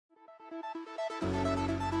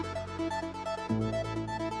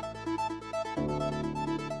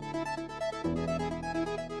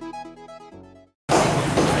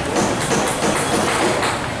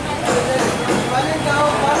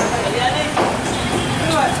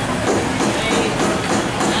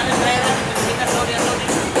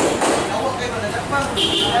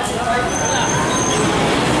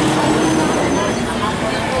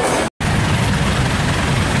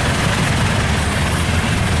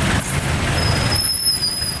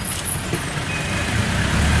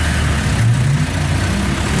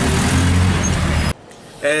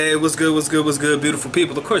Hey, what's good, beautiful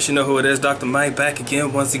people? Of course you know who it is, Dr. Mike, back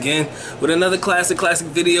again, once again, with another classic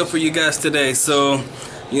video for you guys today. So,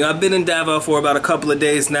 you know, I've been in Davao for about a couple of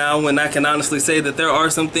days now, and I can honestly say that there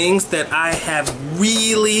are some things that I have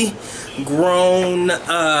really grown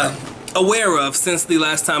aware of since the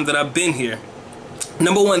last time that I've been here.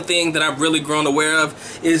 Number one thing that I've really grown aware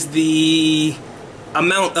of is the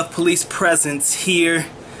amount of police presence here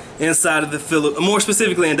inside of the Philippines, more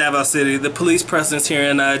specifically in Davao City, the police presence here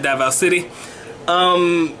in Davao City.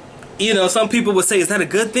 You know, some people would say, is that a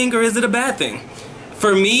good thing or is it a bad thing?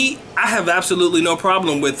 For me, I have absolutely no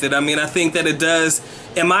problem with it. I mean, I think that it does,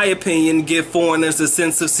 in my opinion, give foreigners a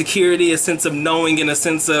sense of security, a sense of knowing, and a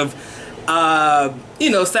sense of,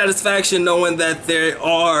 you know, satisfaction knowing that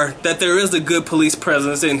there is a good police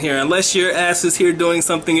presence in here. Unless your ass is here doing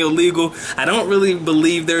something illegal, I don't really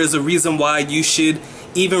believe there is a reason why you should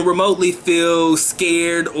even remotely feel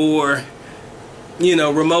scared or, you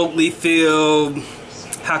know, remotely feel,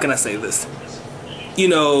 how can I say this? You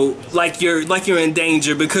know, like you're in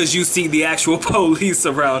danger because you see the actual police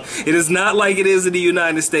around. It is not like it is in the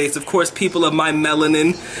United States. Of course, people of my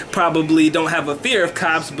melanin probably don't have a fear of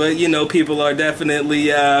cops, but, you know, people are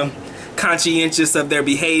definitely conscientious of their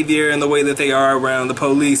behavior and the way that they are around the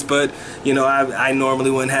police. But, you know, I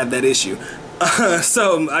normally wouldn't have that issue.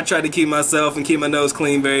 So I try to keep myself and keep my nose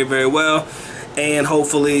clean very, very well, and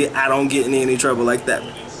hopefully I don't get in any trouble like that.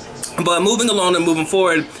 But moving along and moving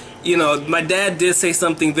forward, you know, my dad did say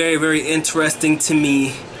something very, very interesting to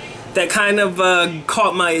me that kind of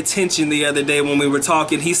caught my attention the other day when we were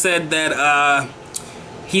talking. He said that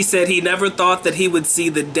he never thought that he would see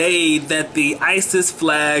the day that the ISIS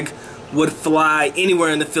flag would fly anywhere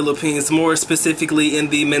in the Philippines, more specifically in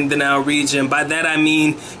the Mindanao region. By that I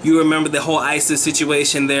mean, you remember the whole ISIS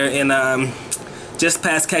situation there in just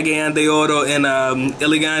past Cagayan de Oro in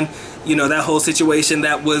Iligan. You know, that whole situation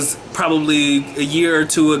that was probably a year or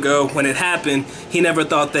two ago when it happened. He never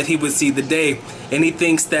thought that he would see the day. And he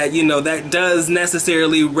thinks that, you know, that does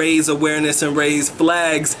necessarily raise awareness and raise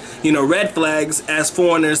flags, you know, red flags as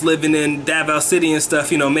foreigners living in Davao City and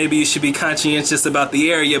stuff. You know, maybe you should be conscientious about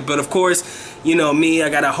the area. But of course, you know, me, I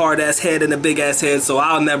got a hard ass head and a big ass head, so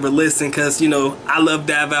I'll never listen because, you know, I love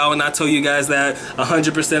Davao and I tell you guys that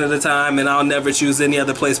 100% of the time, and I'll never choose any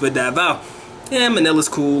other place but Davao. Yeah, Manila's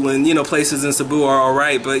cool, and, you know, places in Cebu are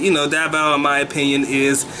alright, but, you know, Davao, in my opinion,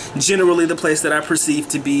 is generally the place that I perceive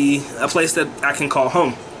to be a place that I can call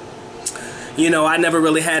home. You know, I never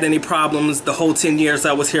really had any problems the whole 10 years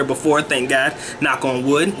I was here before, thank God. Knock on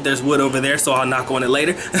wood. There's wood over there, so I'll knock on it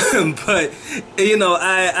later. But, you know,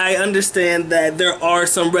 I understand that there are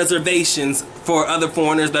some reservations for other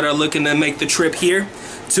foreigners that are looking to make the trip here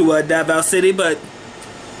to Davao City, but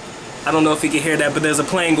I don't know if you can hear that, but there's a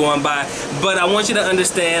plane going by. But I want you to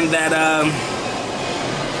understand that,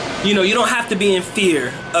 you know, you don't have to be in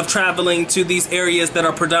fear of traveling to these areas that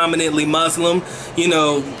are predominantly Muslim. You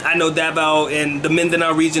know, I know Davao and the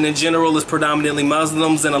Mindanao region in general is predominantly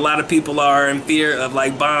Muslims, and a lot of people are in fear of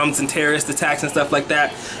like bombs and terrorist attacks and stuff like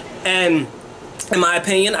that. And in my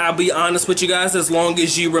opinion, I'll be honest with you guys, as long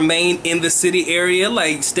as you remain in the city area,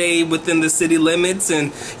 like stay within the city limits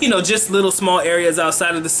and, you know, just little small areas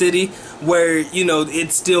outside of the city where, you know,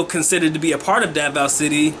 it's still considered to be a part of Davao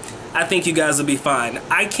City, I think you guys will be fine.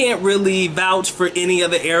 I can't really vouch for any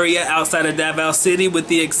other area outside of Davao City with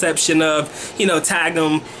the exception of, you know,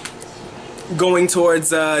 Tagum going towards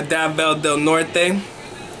Davao del Norte.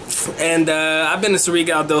 And I've been to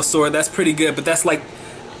Surigao del Sur, that's pretty good, but that's like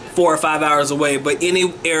 4 or 5 hours away. But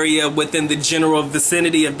any area within the general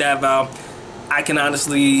vicinity of Davao, I can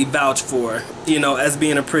honestly vouch for, you know, as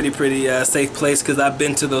being a pretty safe place, because I've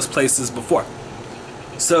been to those places before.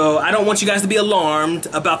 So I don't want you guys to be alarmed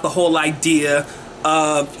about the whole idea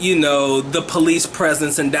of, you know, the police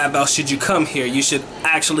presence in Davao should you come here. You should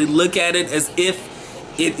actually look at it as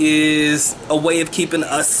if it is a way of keeping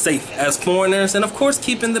us safe as foreigners, and of course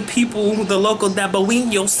keeping the people, the local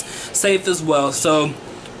Davaoeños, safe as well. So,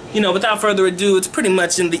 you know, without further ado, it's pretty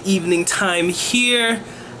much in the evening time here.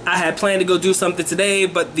 I had planned to go do something today,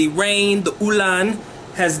 but the rain, the ulan,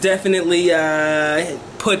 has definitely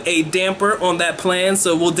put a damper on that plan,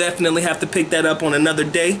 so we'll definitely have to pick that up on another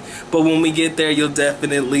day. But when we get there, you'll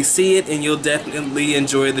definitely see it, and you'll definitely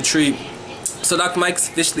enjoy the treat. So Dr. Mike's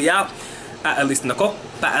officially out. At least nako,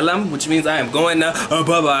 paalam, which means I am going now.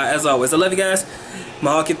 Bye-bye, as always. I love you guys.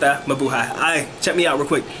 Mahal kita, mabuhay. Ay, check me out real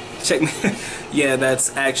quick. Check me. Yeah,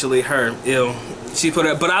 that's actually her. Ew. She put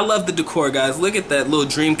it, but I love the decor, guys. Look at that little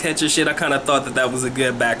dream catcher shit. I kind of thought that that was a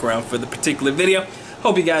good background for the particular video.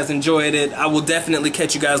 Hope you guys enjoyed it. I will definitely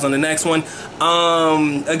catch you guys on the next one.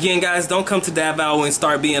 Again, guys, don't come to DAVAO and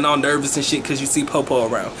start being all nervous and shit because you see Popo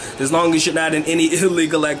around. As long as you're not in any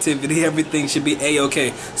illegal activity, everything should be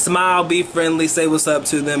a-okay. Smile, be friendly, say what's up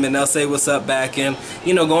to them, and they'll say what's up back, and,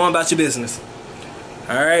 you know, go on about your business.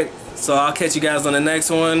 Alright, so I'll catch you guys on the next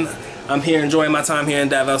one. I'm here enjoying my time here in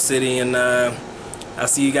Davao City, and I'll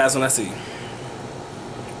see you guys when I see you.